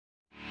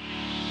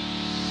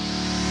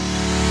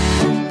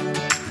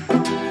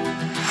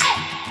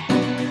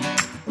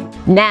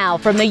Now,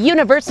 from the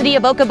University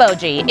of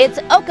Okoboji, it's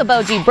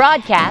Okoboji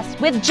Broadcast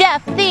with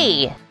Jeff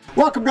Thee.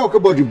 Welcome to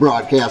Okoboji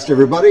Broadcast,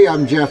 everybody.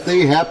 I'm Jeff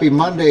Thee. Happy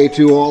Monday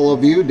to all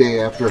of you,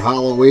 day after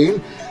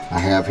Halloween. I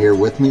have here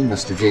with me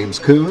Mr. James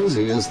Kunz.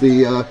 He is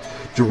the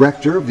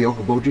director of the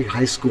Okoboji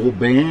High School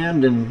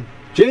Band. And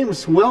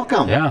James,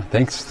 welcome. Yeah,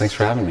 thanks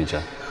for having me,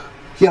 Jeff.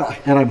 Yeah,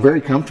 and I'm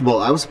very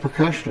comfortable. I was a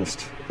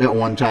percussionist at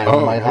one time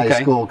in my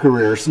high school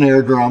career,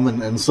 snare drum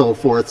and so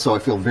forth, so I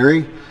feel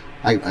very...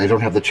 I don't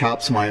have the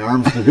chops in my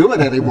arms to do it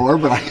anymore,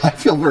 but I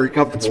feel very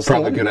comfortable. It's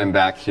probably good I'm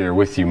back here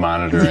with you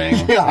monitoring,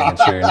 making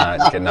sure you're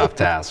not getting off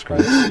task,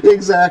 right?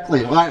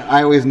 Exactly.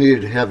 I always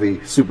needed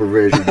heavy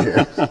supervision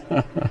here.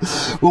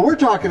 Well, we're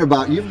talking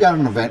about, you've got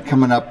an event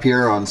coming up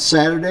here on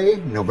Saturday,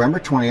 November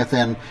 20th,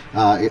 and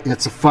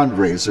it's a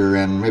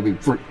fundraiser, and maybe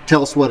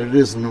tell us what it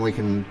is, and then we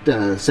can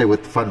say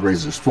what the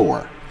fundraiser's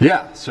for.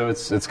 Yeah, so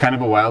it's kind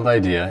of a wild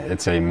idea.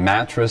 It's a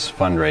mattress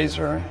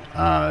fundraiser.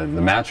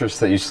 The mattress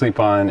that you sleep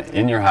on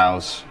in your house,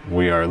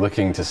 we are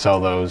looking to sell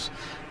those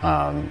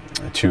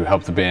to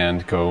help the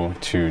band go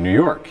to New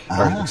York,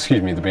 or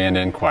excuse me, the band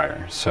and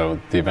choir. So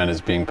the event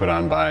is being put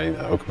on by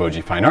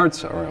Okoboji Fine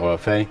Arts, or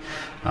OFA,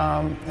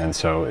 and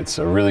so it's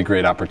a really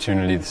great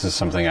opportunity. This is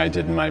something I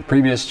did in my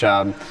previous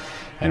job,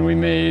 and we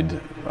made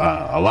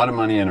a lot of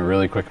money in a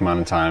really quick amount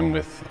of time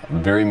with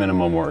very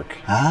minimal work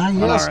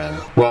on our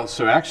end. Well,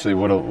 so actually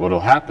what'll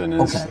happen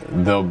is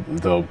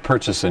they'll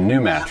purchase a new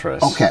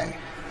mattress. Okay.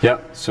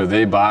 Yep. So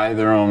they buy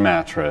their own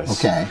mattress.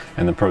 Okay.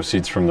 And the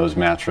proceeds from those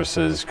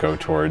mattresses go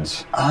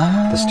towards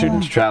the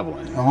students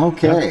traveling.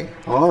 Okay.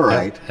 Yep. All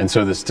right. Yep. And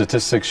so the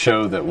statistics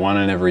show that 1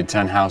 in every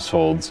 10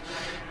 households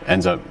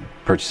ends up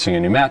purchasing a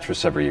new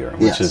mattress every year,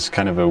 which is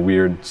kind of a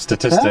weird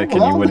statistic,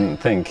 and you wouldn't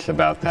think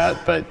about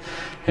that. But,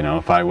 you know,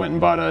 if I went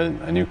and bought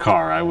a new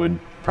car, I would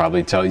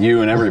probably tell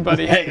you and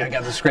everybody, hey, I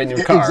got this great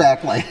new car.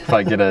 Exactly. If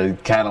I get a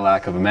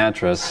Cadillac of a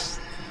mattress,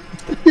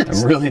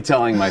 I'm really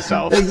telling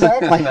myself.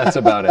 Exactly. That's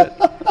about it.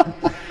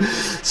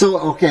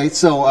 So,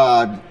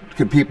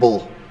 could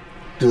people,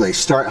 do they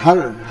start, how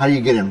do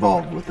you get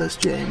involved with this,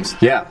 James?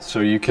 Yeah, so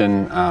you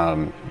can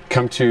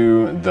come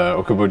to the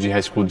Okoboji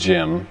High School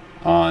gym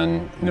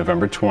on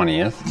November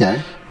 20th.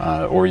 Okay.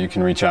 Or you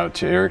can reach out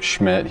to Eric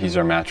Schmidt. He's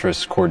our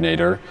mattress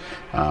coordinator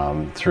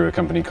through a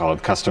company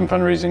called Custom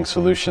Fundraising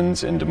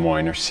Solutions in Des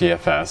Moines, or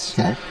CFS.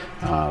 Okay.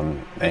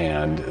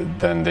 And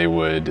then they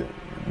would,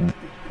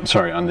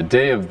 on the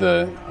day of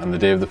the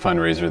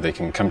fundraiser, they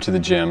can come to the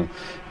gym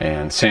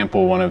and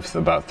sample one of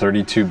about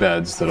 32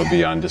 beds that'll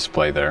be on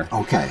display there.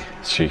 Okay.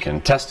 So you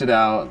can test it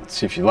out,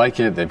 see if you like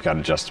it. They've got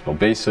adjustable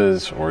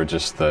bases or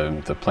just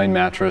the plain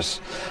mattress.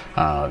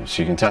 So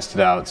you can test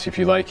it out, see if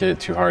you like it.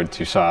 Too hard,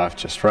 too soft,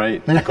 just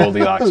right.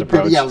 Goldilocks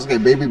approach. Yeah, I was going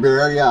to baby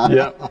bear,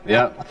 yeah.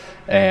 Yep.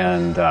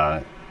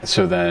 And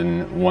so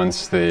then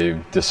once they've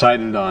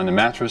decided on a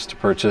mattress to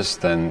purchase,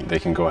 then they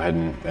can go ahead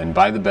and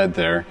buy the bed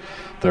there.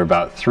 They're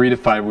about 3 to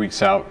 5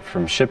 weeks out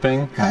from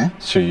shipping. Okay.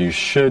 So you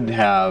should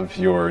have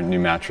your new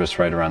mattress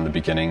right around the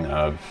beginning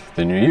of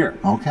the new year.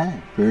 Okay,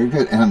 very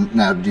good. And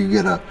now, do you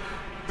get a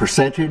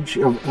percentage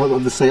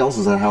of the sales?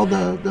 Is that how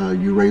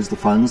you raise the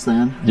funds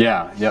then?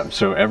 Yeah, yep.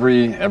 So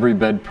every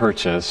bed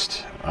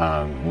purchased,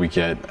 we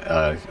get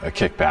a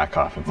kickback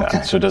off of that.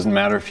 Okay. So it doesn't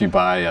matter if you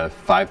buy a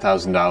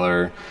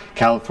 $5,000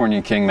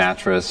 California King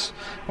mattress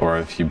or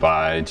if you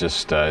buy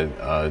just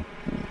a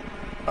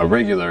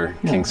regular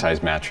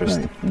king-size mattress,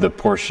 the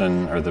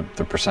portion or the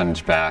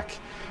percentage back,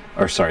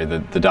 or sorry, the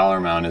dollar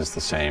amount is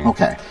the same.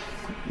 Okay.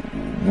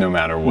 No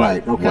matter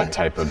what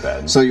type of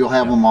bed. So you'll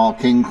have them all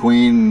king,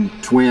 queen,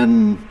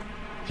 twin,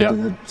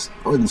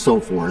 and so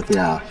forth.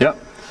 Yeah.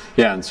 Yep.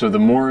 Yeah, and so the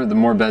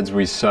more beds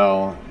we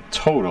sell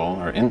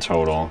in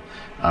total,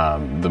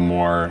 the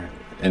more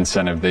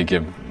incentive they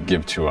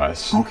give to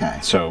us. Okay.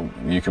 So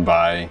you could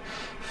buy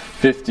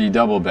 50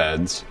 double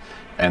beds,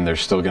 and they're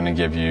still going to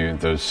give you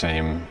those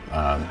same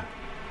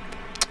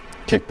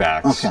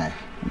kickbacks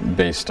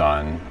based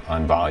on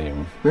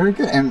volume. Very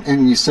good.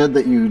 And you said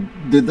that you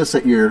did this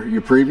at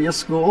your previous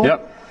school?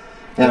 Yep.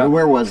 And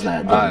where was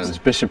that? It was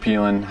Bishop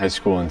Elin High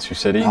School in Sioux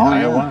City,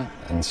 Iowa.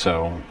 Yeah. And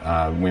so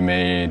we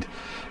made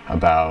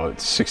about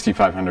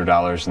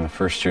 $6,500 in the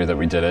first year that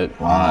we did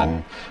it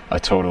on a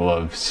total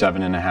of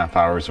 7.5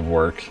 hours of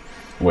work,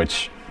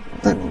 which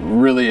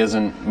really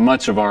isn't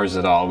much of ours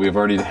at all. We've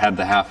already had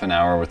the half an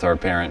hour with our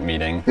parent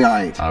meeting,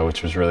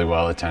 which was really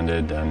well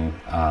attended,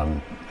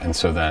 and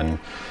so then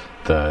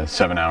the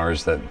 7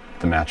 hours that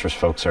the mattress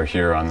folks are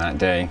here on that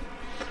day.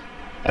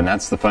 And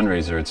that's the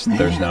fundraiser.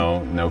 There's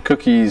no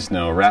cookies,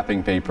 no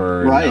wrapping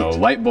paper, no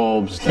light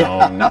bulbs,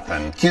 no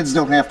nothing. Kids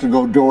don't have to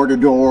go door to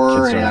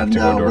door. Kids don't have to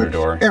go door to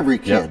door. Every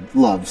kid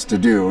loves to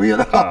do, you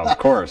know. Oh, of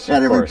course.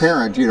 And every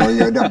parent, you know,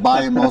 you end up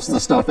buying most of the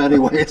stuff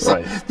anyway.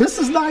 So this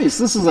is nice.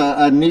 This is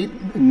a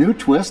neat new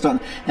twist on.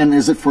 And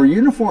is it for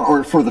uniform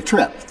or for the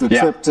trip? The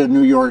trip to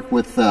New York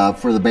with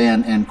for the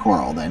band and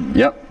choral then.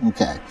 Yep.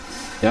 Okay.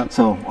 Yep.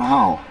 So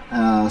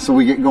wow. So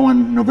we get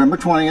going November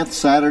 20th,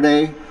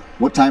 Saturday.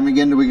 What time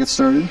again do we get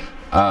started?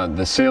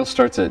 The sale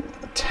starts at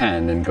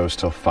 10 and goes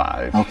till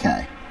 5.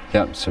 Okay.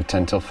 Yep, so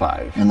 10 till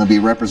 5. And there'll be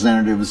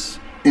representatives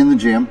in the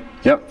gym.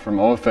 Yep, from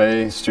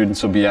OFA,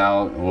 students will be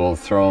out. We'll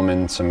throw them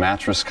in some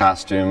mattress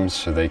costumes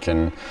so they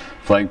can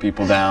flag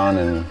people down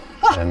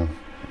and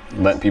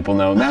let people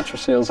know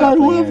mattress sales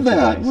happening. I love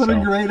that. Today, what a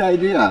great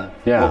idea.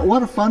 Yeah. Well,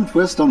 what a fun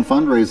twist on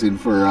fundraising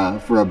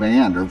for a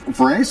band or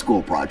for any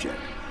school project.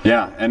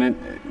 Yeah, and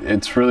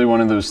it's really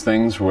one of those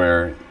things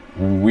where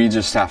we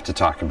just have to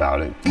talk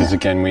about it. Because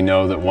again, we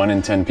know that 1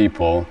 in 10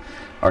 people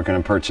are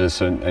going to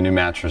purchase a new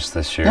mattress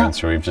this year, and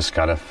so we've just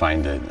got to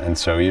find it. And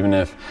so even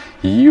if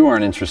you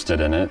aren't interested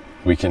in it,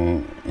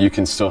 you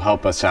can still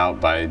help us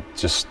out by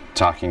just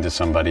talking to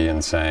somebody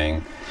and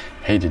saying,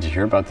 hey, did you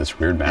hear about this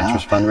weird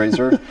mattress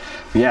fundraiser?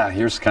 Yeah,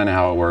 here's kind of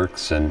how it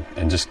works, and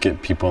just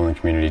get people in the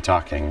community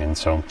talking. And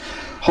so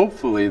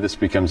hopefully this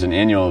becomes an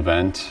annual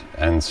event,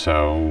 and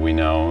so we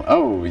know,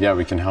 oh yeah,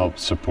 we can help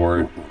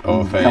support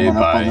OFA Coming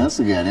up on this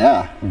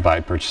again, by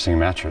purchasing a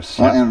mattress.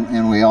 Well,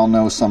 and we all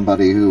know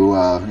somebody who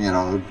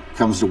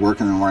comes to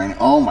work in the morning,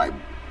 oh my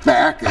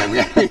back,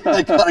 I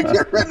gotta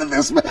get rid of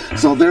this.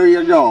 So there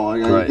you go.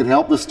 You can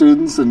help the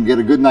students and get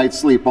a good night's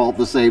sleep all at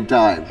the same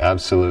time.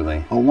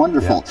 Absolutely. Oh,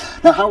 wonderful. Yeah.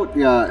 Now, how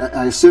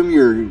I assume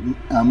you're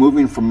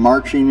moving from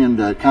marching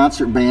into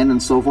concert band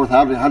and so forth.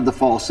 How did the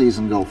fall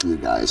season go for you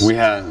guys? We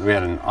had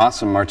an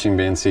awesome marching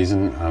band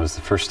season. It was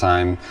the first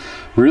time,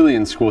 really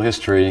in school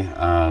history,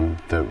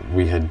 that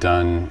we had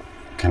done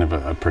kind of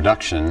a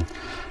production.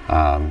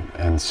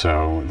 And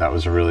so that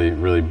was a really,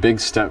 really big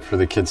step for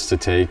the kids to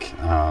take,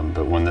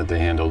 but one that they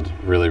handled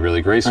really,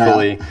 really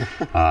gracefully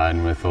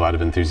and with a lot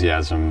of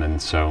enthusiasm.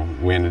 And so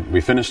we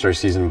finished our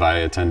season by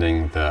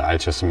attending the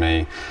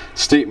IHSMA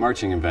state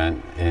marching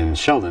event in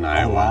Sheldon,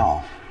 Iowa. Oh,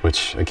 wow.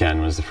 Which,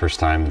 again, was the first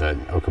time that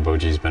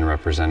Okoboji's been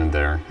represented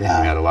there.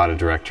 Yeah. We had a lot of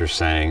directors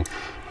saying,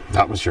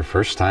 that was your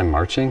first time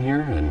marching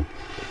here? And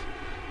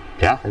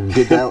yeah, you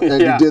did that,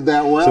 you did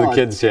that well.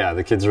 So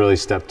the kids really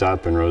stepped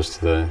up and rose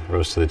to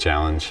the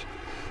challenge.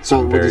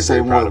 So would you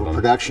say more of a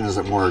production? Is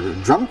it more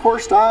drum corps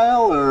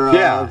style, or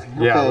a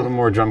little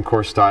more drum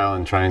corps style,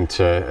 and trying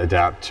to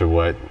adapt to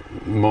what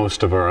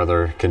most of our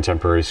other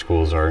contemporary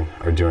schools are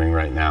doing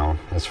right now,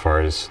 as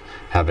far as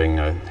having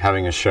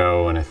a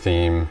show and a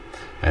theme,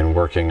 and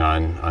working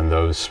on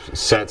those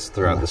sets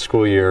throughout the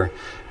school year.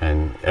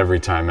 And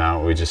every time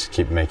out, we just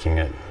keep making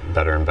it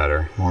better and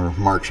better. More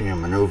marching and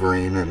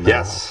maneuvering and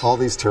all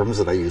these terms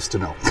that I used to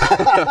know.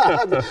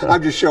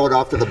 I'm just showing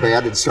off to the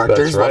band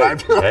instructors. That's right. What I'm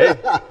doing.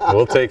 Hey,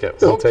 we'll take it.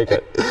 We'll take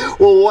it.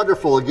 Well,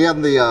 wonderful.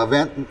 Again, the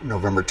event,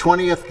 November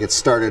 20th, gets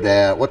started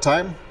at what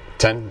time?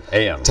 10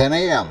 a.m. 10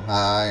 a.m.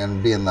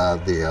 And be in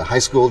the high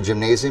school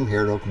gymnasium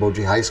here at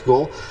Okoboji High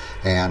School.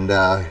 And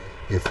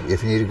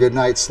if you need a good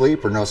night's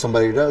sleep or know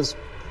somebody who does,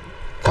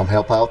 come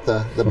help out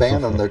the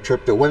band on their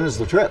trip. When is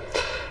the trip?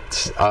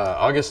 It's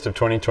August of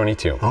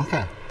 2022.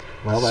 Okay.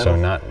 Well, so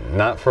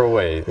not for a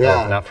way.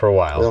 Yeah. Not for a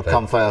while. They'll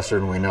come faster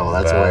than we know.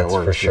 That's the way it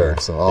works. For sure.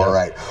 So, all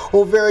right.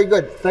 Well, very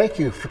good. Thank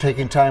you for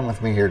taking time with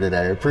me here today.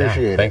 I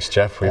appreciate it. Thanks,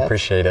 Jeff. We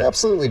appreciate it.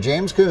 Absolutely.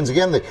 James Kunz,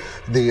 again,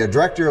 the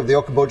director of the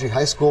Okoboji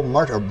High School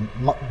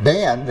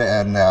Band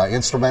and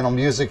instrumental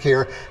music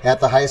here at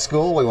the high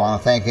school. We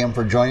want to thank him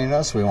for joining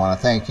us. We want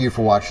to thank you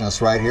for watching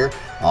us right here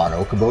on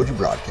Okoboji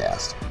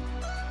Broadcast.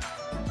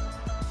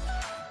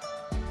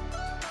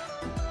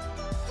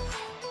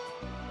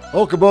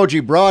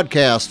 Okoboji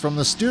Broadcast from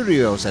the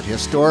studios at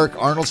historic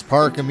Arnold's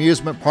Park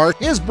Amusement Park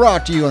is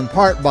brought to you in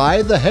part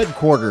by the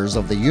headquarters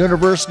of the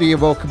University of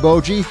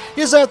Okoboji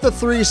is at the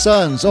Three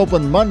Sons,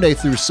 open Monday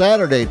through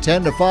Saturday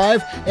 10 to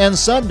 5 and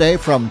Sunday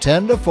from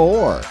 10 to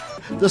 4.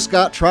 The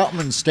Scott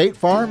Troutman State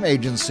Farm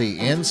Agency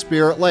in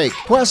Spirit Lake.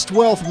 Quest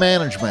Wealth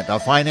Management, a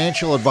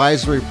financial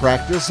advisory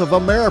practice of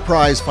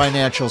Ameriprise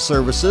Financial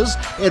Services.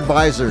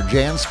 Advisor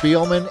Jan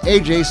Spielman,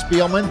 AJ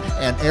Spielman,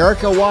 and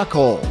Erica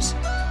Wachholz.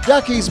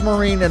 Ducky's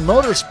Marine and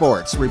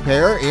Motorsports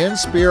Repair in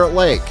Spirit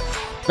Lake.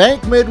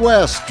 Bank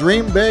Midwest,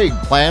 dream big,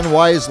 plan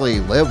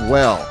wisely, live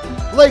well.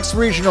 Lakes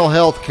Regional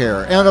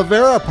Healthcare and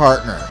Avera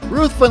Partner.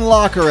 Ruthven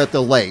Locker at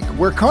the Lake,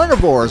 where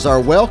carnivores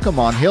are welcome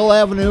on Hill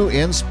Avenue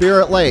in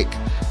Spirit Lake.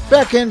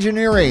 Beck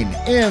Engineering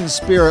in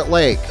Spirit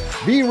Lake.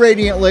 Be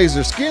Radiant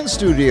Laser Skin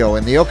Studio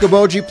in the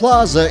Okoboji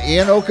Plaza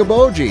in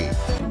Okoboji.